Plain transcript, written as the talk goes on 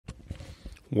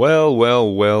Well,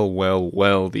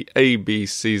 the AB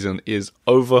season is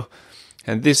over,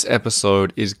 and this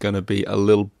episode is going to be a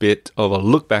little bit of a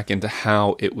look back into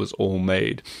how it was all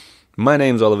made. My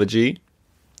name's Oliver G.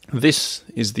 This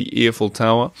is the Earful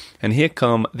Tower, and here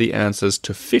come the answers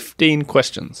to 15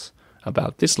 questions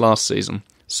about this last season,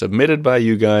 submitted by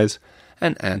you guys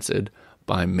and answered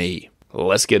by me.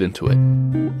 Let's get into it.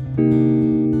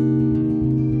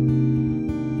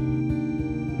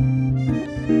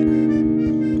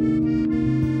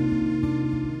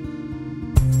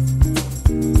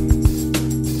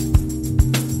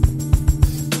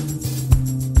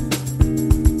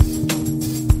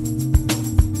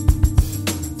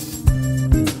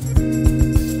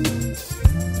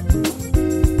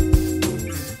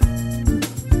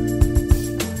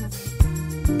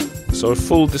 So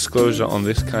full disclosure on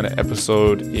this kind of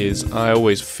episode is I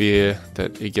always fear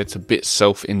that it gets a bit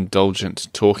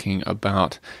self-indulgent talking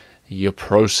about your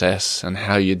process and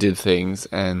how you did things,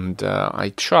 and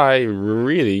I try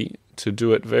really to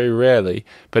do it very rarely.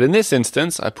 But in this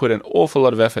instance, I put an awful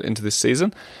lot of effort into this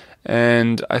season,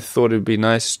 and I thought it would be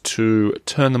nice to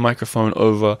turn the microphone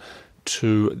over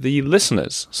to the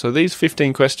listeners. So these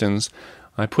 15 questions,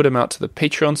 I put them out to the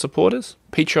Patreon supporters,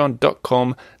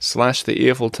 patreon.com/the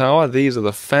Earful Tower. These are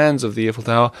the fans of the Earful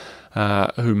Tower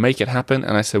who make it happen.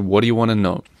 And I said, what do you want to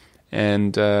know?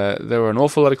 And there were an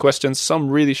awful lot of questions, some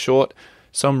really short,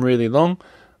 some really long.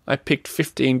 I picked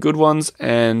 15 good ones,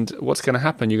 and what's going to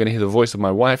happen, you're going to hear the voice of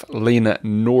my wife, Lena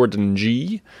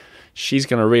Norden-G. She's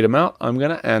going to read them out. I'm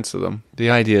going to answer them. The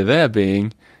idea there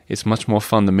being, it's much more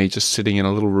fun than me just sitting in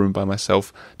a little room by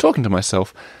myself, talking to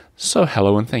myself. So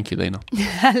hello and thank you, Lena.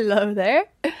 Hello there.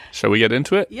 Shall we get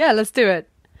into it? Yeah, let's do it.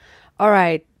 All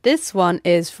right, this one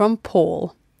is from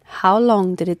Paul. How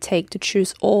long did it take to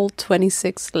choose all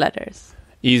 26 letters?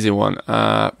 Easy one.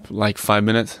 Like 5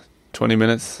 minutes, 20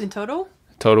 minutes. In total?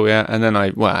 Total, yeah. And then I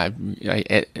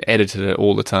edited it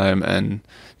all the time and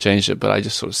changed it, but I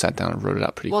just sort of sat down and wrote it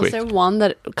out pretty quick. Was there one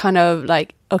that kind of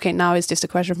like, okay, now it's just a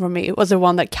question for me. Was there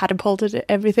one that catapulted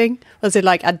everything? Was it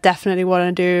like, I definitely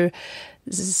want to do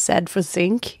Z for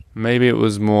zinc? Maybe it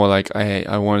was more like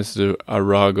I wanted to do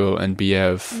Arago and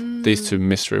Biev, these two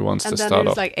mystery ones to start off. And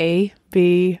then it's like A,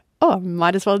 B, I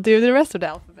might as well do the rest of the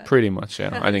alphabet. Pretty much,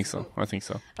 yeah. I think so.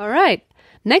 All right.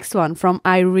 Next one from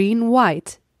Irene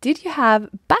White. Did you have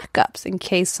backups in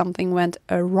case something went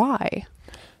awry?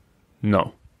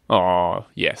 No. Oh,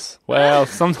 yes. Well,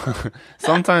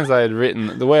 sometimes I had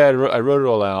written, the way I wrote it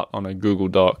all out on a Google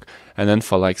Doc, and then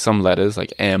for like some letters,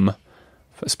 like M,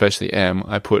 especially M,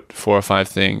 I put 4 or 5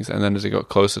 things, and then as it got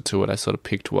closer to it, I sort of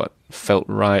picked what felt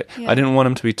right. Yeah. I didn't want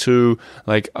them to be too,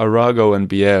 like Arago and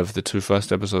Biev, the 2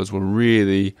 first episodes were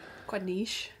really... quite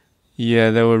niche.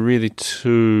 Yeah, they were really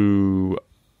too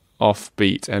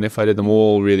offbeat, and if I did them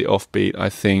all really offbeat, I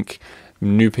think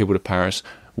New People to Paris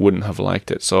wouldn't have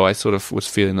liked it. So I sort of was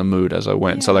feeling the mood as I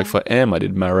went. Yeah. So like for M, I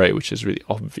did Marais, which is really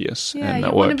obvious. Yeah, and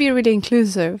that you want to be really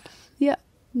inclusive. Yeah,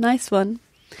 nice one.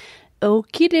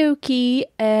 Okie dokie.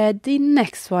 The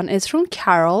next one is from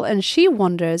Carol, and she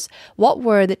wonders, what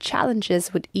were the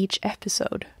challenges with each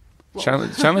episode?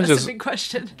 Challenges? That's a big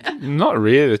question. Not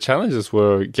really. The challenges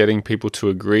were getting people to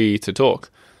agree to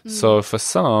talk. So for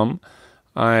some,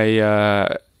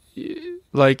 I,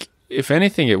 if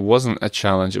anything, it wasn't a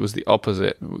challenge. It was the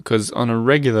opposite. Because on a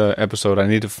regular episode, I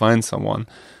need to find someone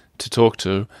to talk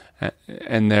to,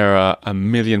 and there are a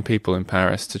million people in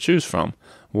Paris to choose from.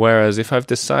 Whereas if I've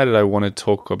decided I want to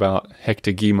talk about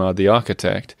Hector Guimard, the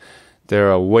architect,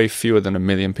 there are way fewer than 1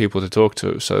 million people to talk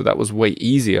to. So that was way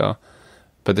easier.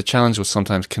 But the challenge was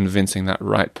sometimes convincing that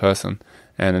right person.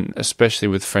 And especially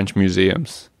with French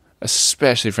museums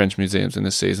in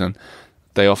this season,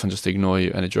 they often just ignore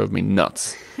you, and it drove me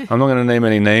nuts. I'm not going to name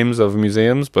any names of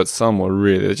museums, but some were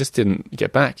really, they just didn't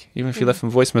get back, even if you left them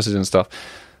voice messages and stuff.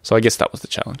 So I guess that was the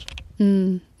challenge.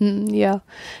 Yeah.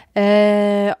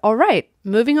 All right.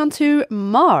 Moving on to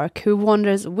Mark, who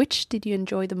wonders, which did you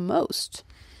enjoy the most?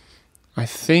 I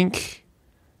think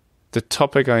the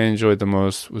topic I enjoyed the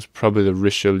most was probably the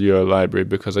Richelieu Library,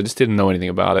 because I just didn't know anything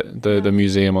about it. The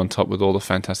museum on top with all the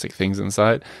fantastic things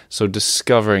inside. So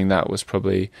discovering that was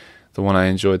probably the one I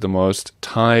enjoyed the most,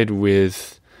 tied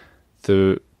with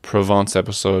the Provence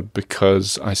episode,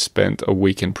 because I spent a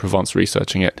week in Provence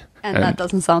researching it. And that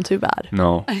doesn't sound too bad.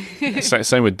 No.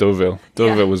 Same with Deauville.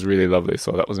 Deauville was really lovely,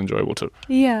 so that was enjoyable too.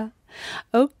 Yeah.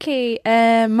 Okay.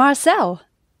 Marcel,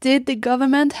 did the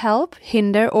government help,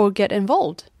 hinder, or get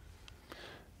involved?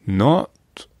 Not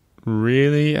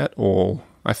really at all.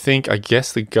 I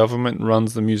guess the government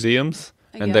runs the museums,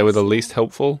 and they were the least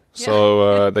helpful,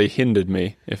 so they hindered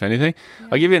me, if anything. Yeah.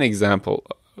 I'll give you an example.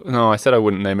 No, I said I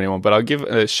wouldn't name anyone, but I'll give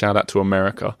a shout out to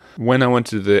America. When I went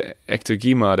to the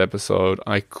Ectogimard episode,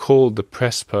 I called the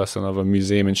press person of a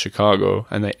museum in Chicago,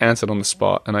 and they answered on the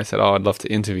spot, and I said, I'd love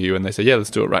to interview you, and they said, yeah, let's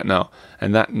do it right now.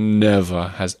 And that never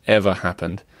has ever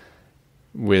happened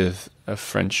with a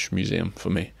French museum for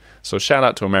me. So shout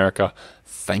out to America.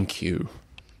 Thank you.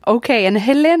 Okay, and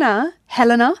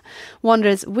Helena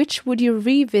wonders, which would you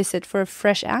revisit for a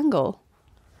fresh angle?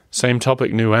 Same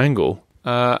topic, new angle.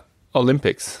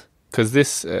 Olympics. Because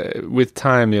this, with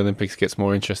time, the Olympics gets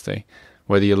more interesting,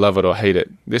 whether you love it or hate it.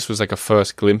 This was like a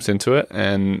first glimpse into it,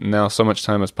 and now so much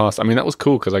time has passed. I mean, that was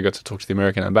cool because I got to talk to the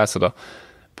American ambassador,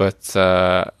 but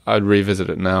I'd revisit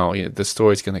it now. The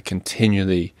story's going to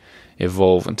continually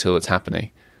evolve until it's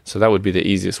happening. So that would be the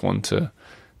easiest one to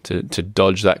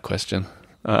dodge that question.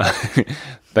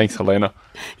 Thanks, Helena.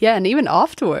 Yeah, and even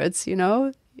afterwards,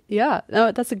 Yeah,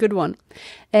 no, that's a good one.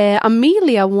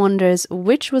 Amelia wonders,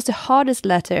 which was the hardest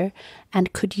letter,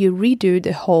 and could you redo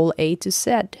the whole A to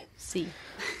Z? C.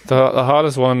 The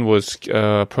hardest one was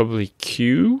probably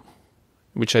Q,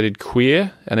 which I did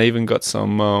queer, and I even got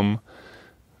some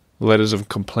letters of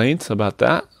complaint about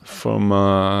that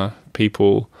from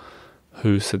people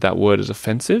who said that word is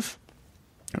offensive.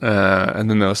 And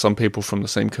then there were some people from the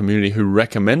same community who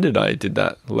recommended I did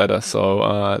that letter.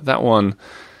 So that one,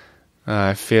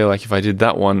 I feel like if I did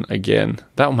that one again,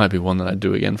 that might be one that I'd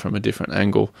do again from a different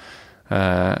angle.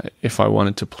 If I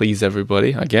wanted to please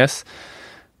everybody, I guess.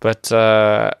 But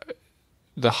the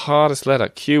hardest letter,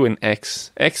 Q and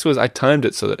X. X was, I timed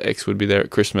it so that X would be there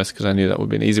at Christmas because I knew that would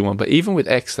be an easy one. But even with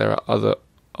X, there are other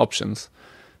options.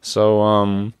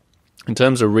 So in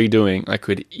terms of redoing, I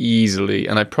could easily,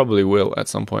 and I probably will at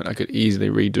some point, I could easily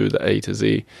redo the A to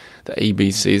Z, the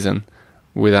ABCson,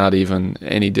 without even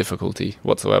any difficulty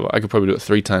whatsoever. I could probably do it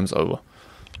 3 times over.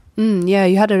 Yeah,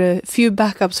 you had a few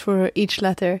backups for each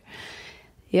letter.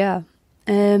 Yeah.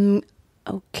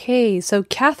 Okay, so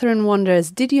Catherine wonders,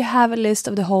 did you have a list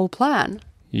of the whole plan?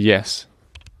 Yes.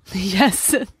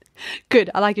 Yes.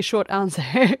 Good, I like a short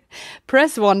answer.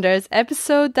 Press wonders,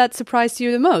 episode that surprised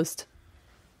you the most?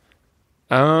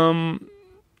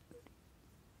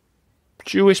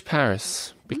 Jewish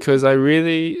Paris, because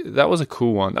that was a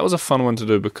cool one. That was a fun one to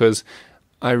do because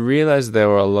I realized there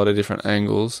were a lot of different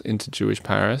angles into Jewish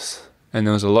Paris, and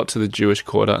there was a lot to the Jewish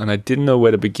quarter, and I didn't know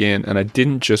where to begin, and I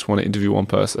didn't just want to interview one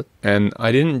person, and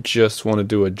I didn't just want to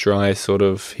do a dry sort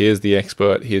of, here's the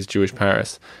expert, here's Jewish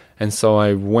Paris. And so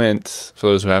I went, for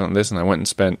those who haven't listened, I went and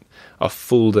spent a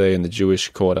full day in the Jewish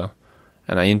quarter.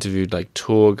 And I interviewed like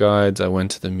tour guides. I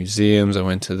went to the museums. I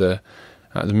went to the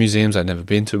museums I'd never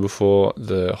been to before,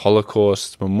 the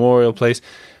Holocaust memorial place,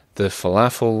 the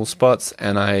falafel spots,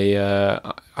 and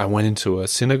I went into a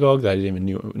synagogue that I didn't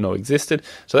even know existed.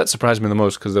 So that surprised me the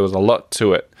most because there was a lot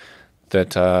to it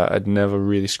that I'd never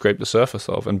really scraped the surface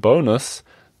of. And bonus,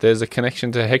 there's a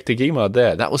connection to Hector Guimard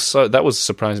there. That was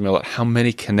surprising me a lot how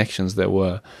many connections there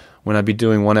were. When I'd be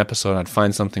doing one episode, I'd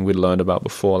find something we'd learned about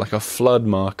before, like a flood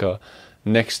marker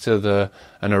next to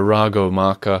an Arago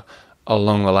marker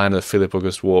along the line of the Philip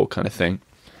August Wall kind of thing.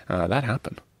 That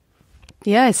happened.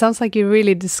 Yeah, it sounds like you're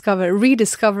really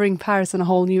rediscovering Paris in a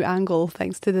whole new angle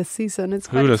thanks to this season. It's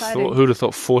quite exciting. Who'd have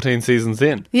thought 14 seasons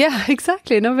in? Yeah,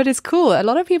 exactly. No, but it's cool. A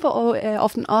lot of people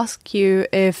often ask you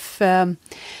if,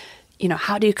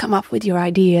 how do you come up with your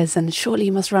ideas? And surely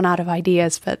you must run out of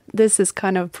ideas. But this is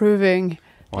kind of proving...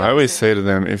 Well, I always say to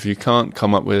them, if you can't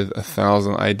come up with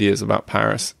 1,000 ideas about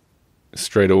Paris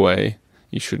straight away,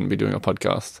 you shouldn't be doing a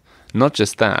podcast. Not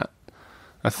just that.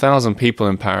 1,000 people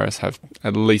in Paris have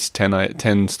at least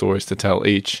 10 stories to tell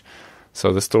each.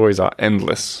 So the stories are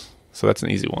endless. So that's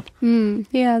an easy one.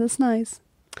 Yeah, that's nice.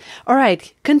 All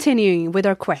right, continuing with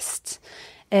our quest.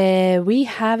 We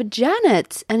have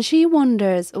Janet, and she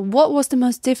wonders, what was the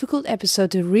most difficult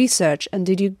episode to research, and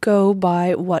did you go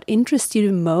by what interests you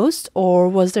the most, or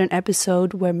was there an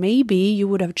episode where maybe you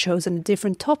would have chosen a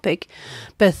different topic,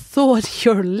 but thought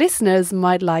your listeners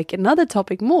might like another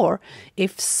topic more?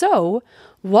 If so,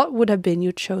 what would have been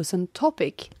your chosen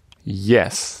topic?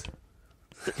 Yes.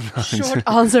 Short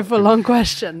answer for long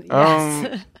question.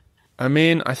 Yes.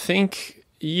 I think...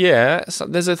 Yeah, so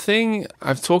there's a thing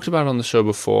I've talked about on the show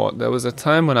before. There was a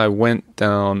time when I went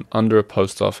down under a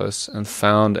post office and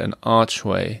found an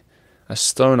archway, a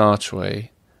stone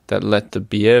archway, that let the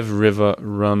Bièvre River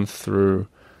run through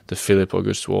the Philip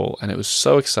August Wall. And it was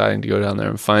so exciting to go down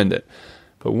there and find it.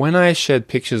 But when I shared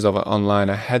pictures of it online,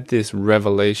 I had this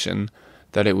revelation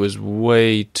that it was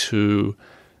way too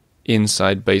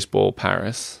inside baseball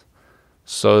Paris.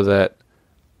 So that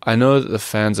I know that the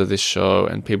fans of this show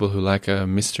and people who like a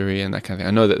mystery and that kind of thing,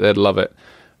 I know that they'd love it.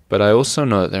 But I also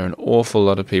know that there are an awful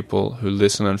lot of people who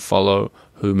listen and follow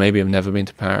who maybe have never been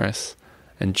to Paris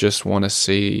and just want to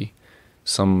see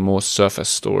some more surface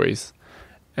stories.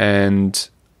 And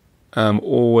I'm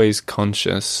always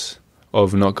conscious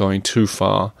of not going too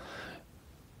far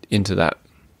into that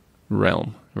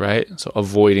realm, right? So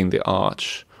avoiding the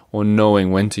arch, or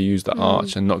knowing when to use the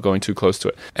arch and not going too close to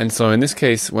it. And so in this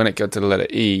case, when it got to the letter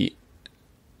E,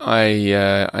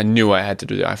 I knew I had to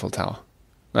do the Eiffel Tower.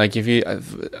 Like, if you,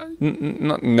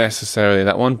 not necessarily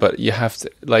that one, but you have to,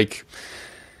 like,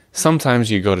 sometimes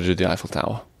you got to do the Eiffel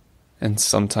Tower. And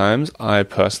sometimes I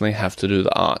personally have to do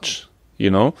the arch,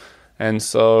 you know? And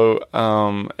so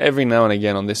every now and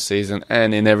again on this season,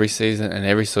 and in every season and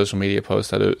every social media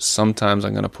post I do, sometimes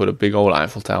I'm going to put a big old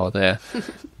Eiffel Tower there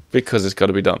because it's got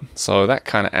to be done. So that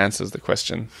kind of answers the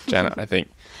question, Janet, I think.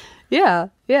 Yeah,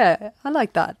 I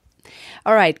like that.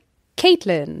 All right,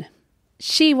 Caitlin.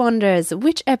 She wonders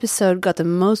which episode got the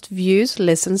most views,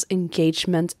 listens,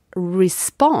 engagement,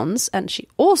 response, and she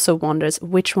also wonders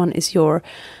which one is your,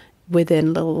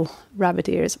 within little rabbit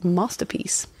ears,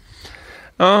 masterpiece.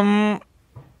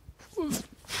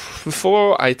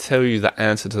 Before I tell you the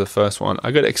answer to the first one,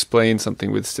 I got to explain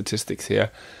something with statistics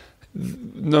here.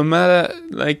 No matter,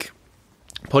 like,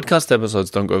 podcast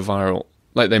episodes don't go viral.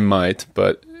 Like, they might,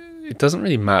 but it doesn't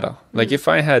really matter. Like, if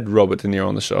I had Robert De Niro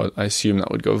on the show, I assume that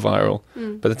would go viral.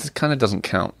 But it kind of doesn't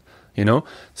count, you know?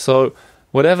 So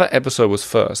whatever episode was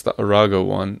first, the Arago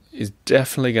one, is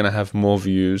definitely going to have more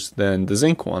views than the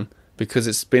Zinc one, because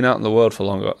it's been out in the world for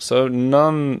longer. So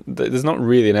there's not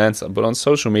really an answer, but on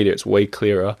social media it's way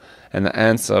clearer, and the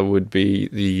answer would be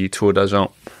the Tour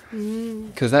d'Argent.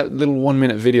 Because that little 1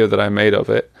 minute video that I made of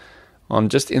it, on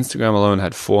just Instagram alone,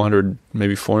 had 400,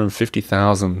 maybe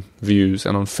 450,000 views,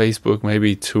 and on Facebook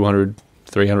maybe 200,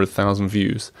 300,000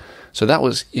 views. So that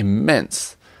was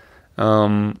immense.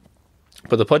 But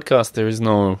the podcast, there was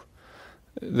no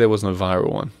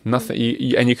viral one. Nothing,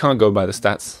 and you can't go by the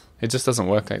stats. It just doesn't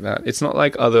work like that. It's not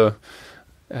like other,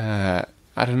 I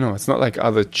don't know. It's not like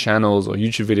other channels or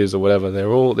YouTube videos or whatever. They're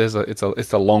all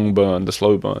it's a long burn, the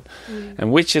slow burn,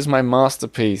 and which is my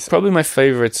masterpiece. Probably my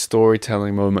favorite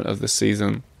storytelling moment of the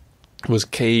season was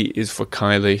K is for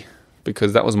Kylie,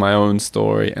 because that was my own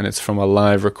story, and it's from a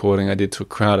live recording I did to a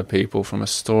crowd of people from a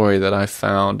story that I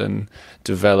found and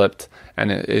developed,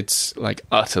 and it's like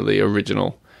utterly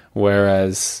original.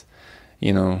 Whereas,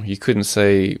 you know, you couldn't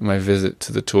say my visit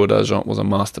to the Tour d'Argent was a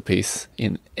masterpiece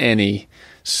in any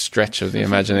stretch of the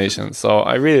imagination. So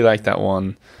I really like that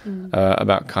one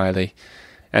about Kylie.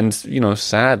 And, you know,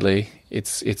 sadly,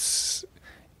 it's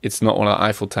not one of the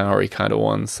Eiffel Tower-y kind of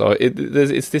ones. So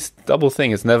it's this double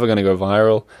thing. It's never going to go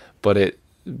viral, but it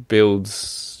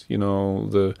builds, you know,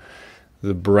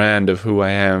 the brand of who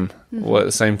I am. Well, at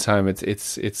the same time,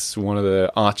 it's one of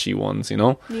the archy ones, you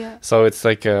know? Yeah. So it's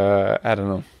like, I don't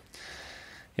know.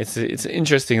 It's an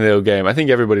interesting little game. I think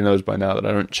everybody knows by now that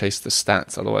I don't chase the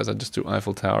stats. Otherwise, I'd just do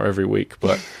Eiffel Tower every week.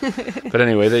 But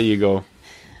anyway, there you go.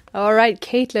 All right,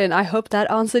 Caitlin, I hope that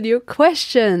answered your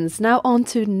questions. Now on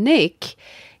to Nick.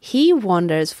 He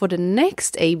wonders, for the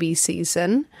next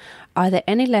ABCson, are there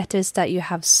any letters that you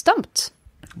have stumped?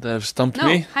 That have stumped No,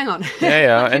 me? hang on.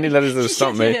 Yeah. Any letters that have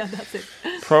stumped me? Yeah, that's it.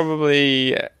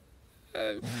 Probably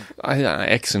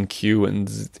X and Q and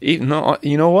Z. No,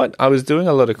 you know what? I was doing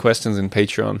a lot of questions in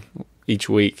Patreon each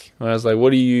week. I was like, what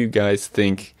do you guys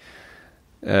think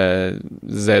Z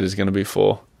is going to be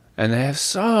for? And they have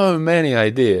so many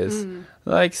ideas.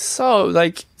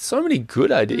 So many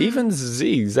good ideas. Even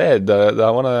Z,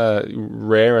 the one of the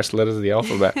rarest letters of the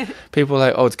alphabet. People are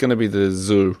like, oh, it's going to be the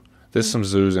zoo. There's some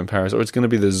zoos in Paris. Or it's going to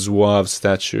be the Zouave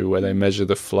statue where they measure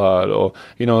the flood. Or,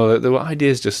 you know, there were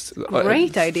ideas just...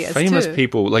 Great ideas, famous too.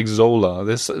 people like Zola.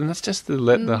 And that's just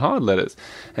the hard letters.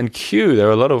 And Q, there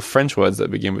are a lot of French words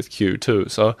that begin with Q, too.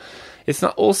 So it's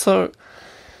not also...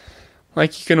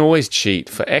 Like, you can always cheat.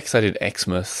 For X, I did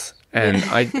Xmas. And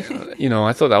I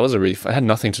thought that was it had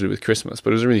nothing to do with Christmas, but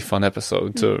it was a really fun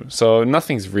episode too. So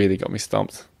nothing's really got me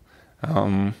stumped.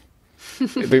 The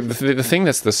thing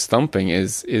that's the stumping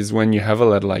is when you have a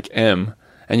letter like M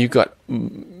and you've got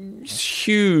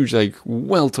huge, like,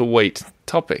 welterweight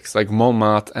topics like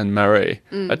Montmartre and Marais.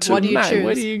 What do you choose?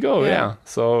 Where do you go? Yeah.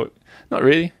 So not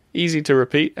really. Easy to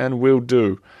repeat and will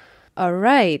do. All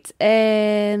right.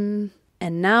 And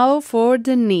now for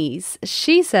Denise.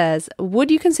 She says,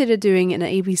 would you consider doing an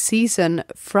ABCson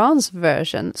France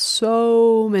version?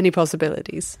 So many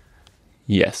possibilities.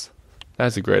 Yes.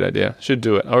 That's a great idea. Should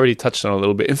do it. I already touched on it a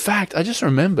little bit. In fact, I just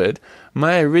remembered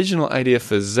my original idea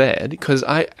for Z, because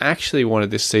I actually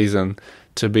wanted this season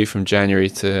to be from January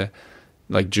to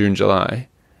like June, July.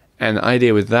 And the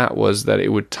idea with that was that it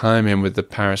would time him with the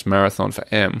Paris Marathon for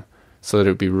M, so that it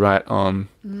would be right on.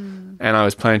 And I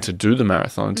was planning to do the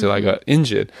marathon until I got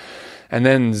injured. And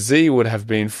then Z would have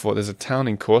been for, there's a town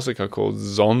in Corsica called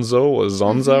Zonzo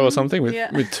or something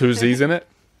with 2 Z's in it.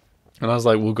 And I was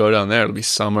like, we'll go down there. It'll be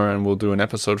summer and we'll do an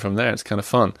episode from there. It's kind of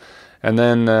fun. And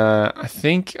then I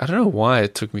don't know why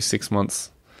it took me 6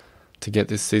 months to get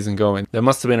this season going. There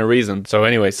must have been a reason. So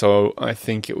anyway, so I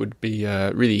think it would be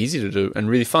really easy to do and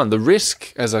really fun. The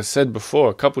risk, as I've said before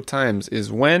a couple times,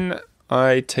 is when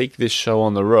I take this show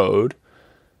on the road,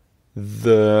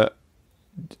 there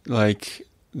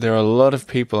are a lot of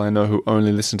people I know who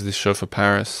only listen to this show for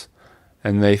Paris,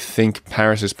 and they think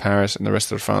Paris is Paris and the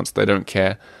rest of France, they don't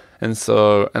care. And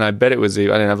so, and I bet it was, I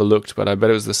didn't have a look, but I bet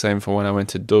it was the same for when I went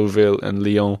to Deauville and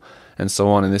Lyon and so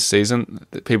on in this season.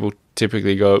 People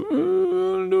typically go,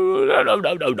 no,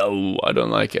 I don't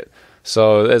like it.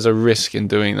 So there's a risk in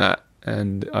doing that.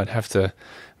 And I'd have to,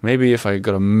 maybe if I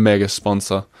got a mega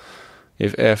sponsor,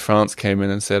 if Air France came in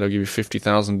and said, I'll give you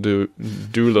 50,000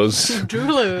 doulas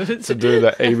to do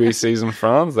the ABCson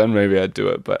France, then maybe I'd do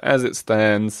it. But as it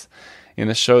stands, in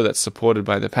a show that's supported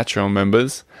by the Patreon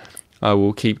members, I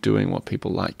will keep doing what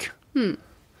people like.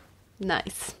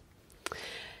 Nice.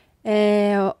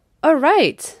 All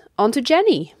right, on to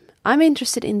Jenny. I'm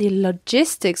interested in the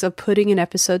logistics of putting an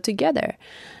episode together.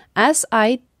 As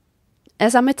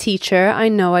I'm a teacher, I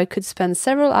know I could spend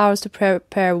several hours to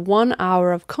prepare 1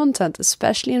 hour of content,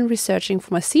 especially in researching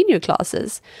for my senior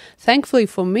classes. Thankfully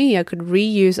for me, I could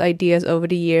reuse ideas over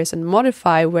the years and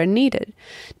modify where needed.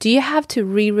 Do you have to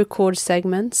re-record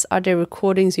segments? Are there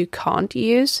recordings you can't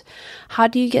use? How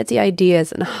do you get the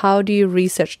ideas and how do you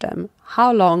research them?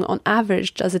 How long, on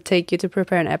average, does it take you to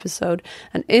prepare an episode?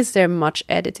 And is there much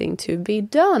editing to be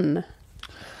done?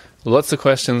 Lots of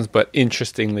questions, but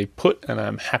interestingly put, and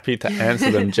I'm happy to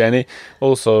answer them, Jenny.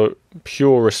 Also,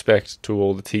 pure respect to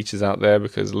all the teachers out there,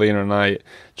 because Lena and I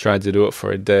tried to do it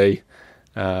for a day,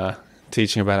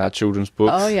 teaching about our children's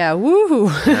books. Oh, yeah. Woo!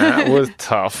 That was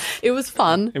tough. It was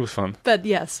fun. It was fun. But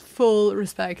yes, full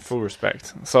respect. Full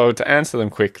respect. So to answer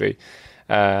them quickly,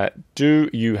 do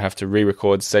you have to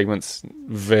re-record segments?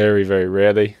 Very, very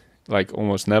rarely, like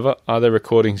almost never. Are there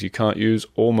recordings you can't use?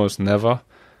 Almost never.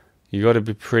 You got to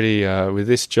be pretty, with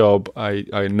this job,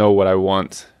 I know what I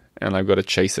want and I've got to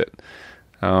chase it.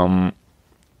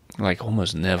 Like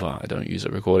almost never, I don't use a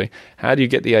recording. How do you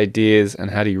get the ideas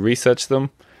and how do you research them?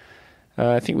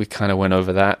 I think we kind of went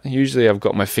over that. Usually I've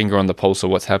got my finger on the pulse of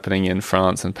what's happening in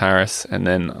France and Paris, and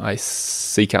then I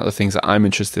seek out the things that I'm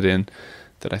interested in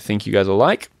that I think you guys will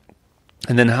like.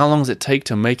 And then how long does it take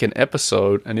to make an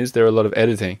episode, and is there a lot of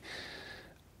editing?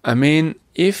 I mean,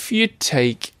 if you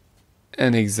take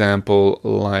an example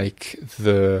like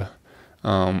the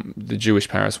Jewish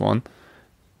Paris one,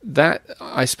 that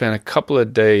I spent a couple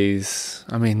of days,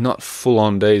 I mean not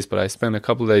full-on days, but I spent a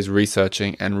couple of days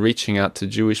researching and reaching out to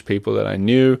Jewish people that I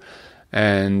knew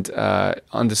and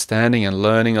understanding and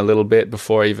learning a little bit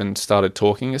before I even started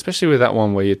talking, especially with that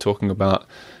one where you're talking about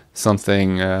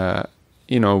something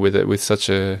with such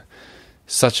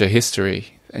a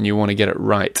history and you want to get it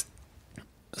right.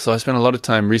 So I spent a lot of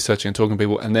time researching and talking to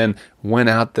people, and then went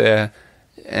out there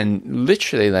and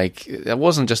literally, like, it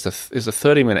wasn't just it was a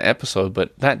 30-minute episode,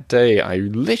 but that day I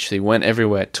literally went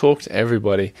everywhere, talked to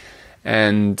everybody,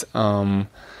 and then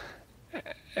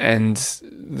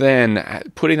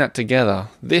putting that together,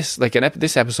 this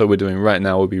episode we're doing right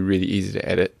now would be really easy to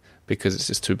edit because it's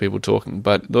just 2 people talking.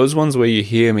 But those ones where you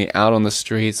hear me out on the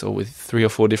streets or with 3 or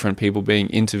 4 different people being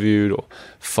interviewed or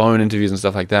phone interviews and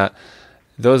stuff like that,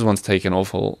 those ones take an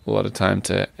awful lot of time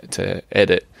to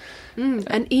edit.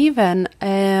 And even,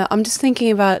 I'm just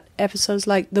thinking about episodes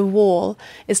like The Wall.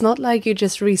 It's not like you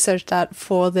just researched that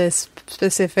for this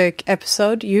specific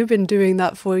episode. You've been doing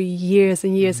that for years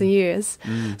and years and years.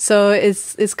 So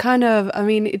it's kind of, I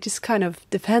mean, it just kind of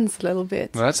depends a little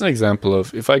bit. Well, that's an example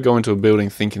of, if I go into a building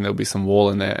thinking there'll be some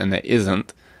wall in there and there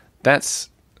isn't, that's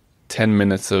 10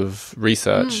 minutes of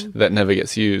research that never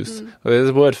gets used. Well, there's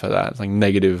a word for that. It's like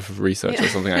negative research or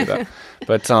something like that.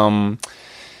 But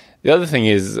the other thing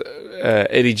is,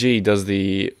 Eddie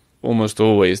G almost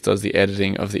always does the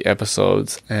editing of the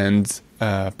episodes, and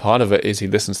part of it is he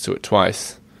listens to it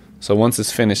twice. So once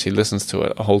it's finished, he listens to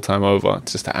it a whole time over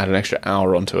just to add an extra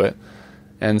hour onto it.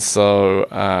 And so,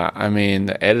 I mean,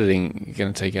 the editing is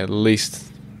going to take at least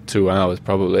 2 hours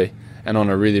probably, and on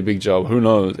a really big job, who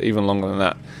knows, even longer than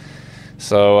that.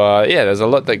 So, there's a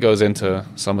lot that goes into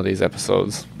some of these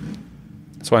episodes.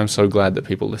 That's why I'm so glad that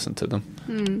people listen to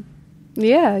them.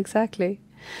 Yeah, exactly.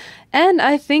 And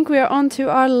I think we are on to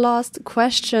our last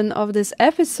question of this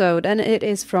episode, and it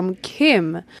is from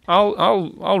Kim.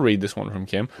 I'll read this one from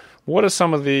Kim. What are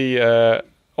some of the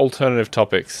alternative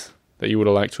topics that you would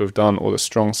have liked to have done, or the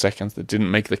strong seconds that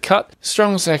didn't make the cut?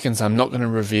 Strong seconds I'm not going to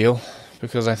reveal,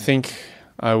 because I think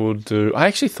I will do... I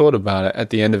actually thought about it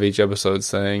at the end of each episode,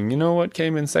 saying, you know what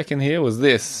came in second here was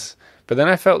this. But then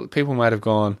I felt that people might have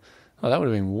gone, oh, that would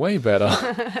have been way better.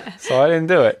 So I didn't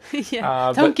do it.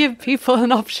 Yeah, don't give people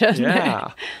an option.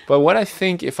 Yeah. But what I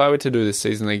think, if I were to do this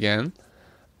season again,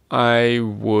 I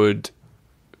would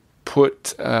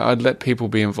put... I'd let people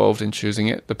be involved in choosing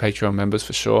it, the Patreon members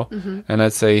for sure. And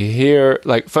I'd say here...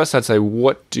 Like, first I'd say,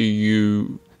 what do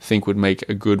you think would make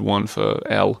a good one for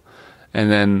Elle?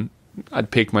 And then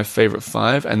I'd pick my favorite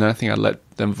 5, and then I think I'd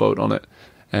let them vote on it.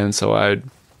 And so I'd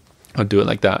do it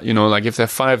like that. You know, like if there are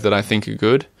 5 that I think are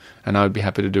good, and I would be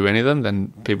happy to do any of them,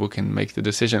 then people can make the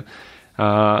decision.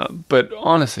 But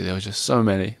honestly, there were just so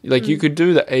many. Like you could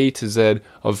do the A to Z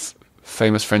of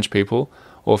famous French people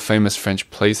or famous French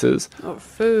places. Or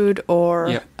food, or,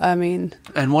 yeah. I mean...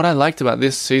 And what I liked about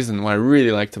this season, what I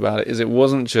really liked about it, is it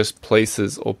wasn't just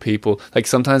places or people. Like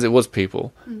sometimes it was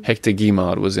people. Hector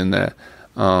Guimard was in there.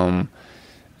 There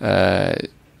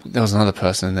was another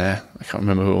person in there. I can't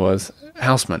remember who it was.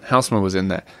 Houseman was in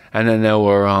there. And then there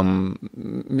were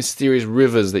mysterious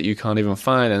rivers that you can't even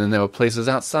find. And then there were places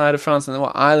outside of France. And there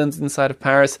were islands inside of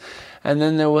Paris. And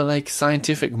then there were like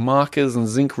scientific markers and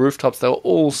zinc rooftops. They were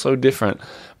all so different.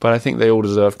 But I think they all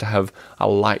deserve to have a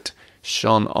light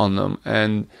shone on them.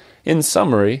 And in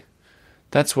summary,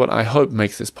 that's what I hope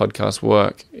makes this podcast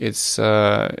work. It's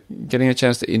getting a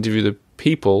chance to interview the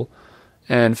people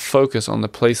and focus on the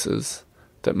places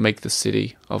that make the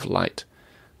city of light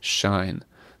shine.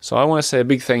 So I want to say a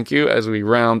big thank you as we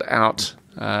round out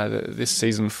this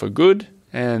season for good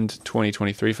and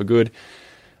 2023 for good.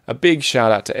 A big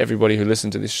shout out to everybody who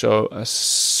listened to this show. A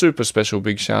super special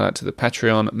big shout out to the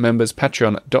Patreon members,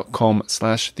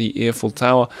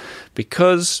 patreon.com/theearfultower,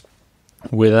 because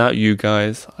without you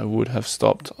guys, I would have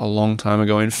stopped a long time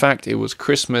ago. In fact, it was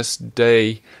Christmas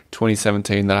Day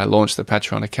 2017 that I launched the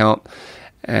Patreon account,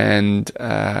 and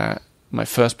my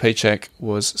first paycheck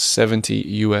was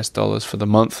 $70 for the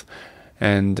month,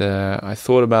 and I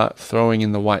thought about throwing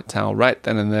in the white towel right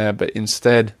then and there, but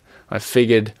instead I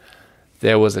figured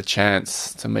there was a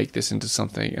chance to make this into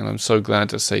something, and I'm so glad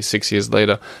to say 6 years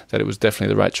later that it was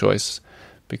definitely the right choice,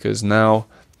 because now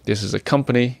this is a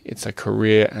company, it's a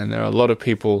career, and there are a lot of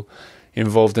people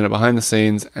involved in it behind the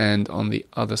scenes and on the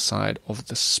other side of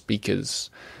the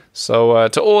speakers. So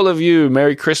to all of you,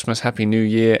 Merry Christmas, Happy New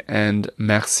Year, and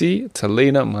merci to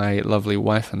Lena, my lovely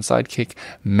wife and sidekick.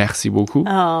 Merci beaucoup.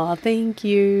 Oh, thank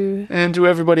you. And to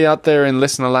everybody out there in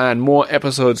listener land, more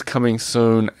episodes coming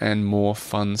soon, and more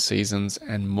fun seasons,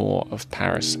 and more of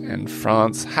Paris and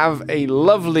France. Have a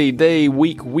lovely day,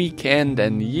 week, weekend,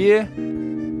 and year.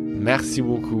 Merci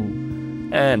beaucoup,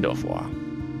 and au revoir.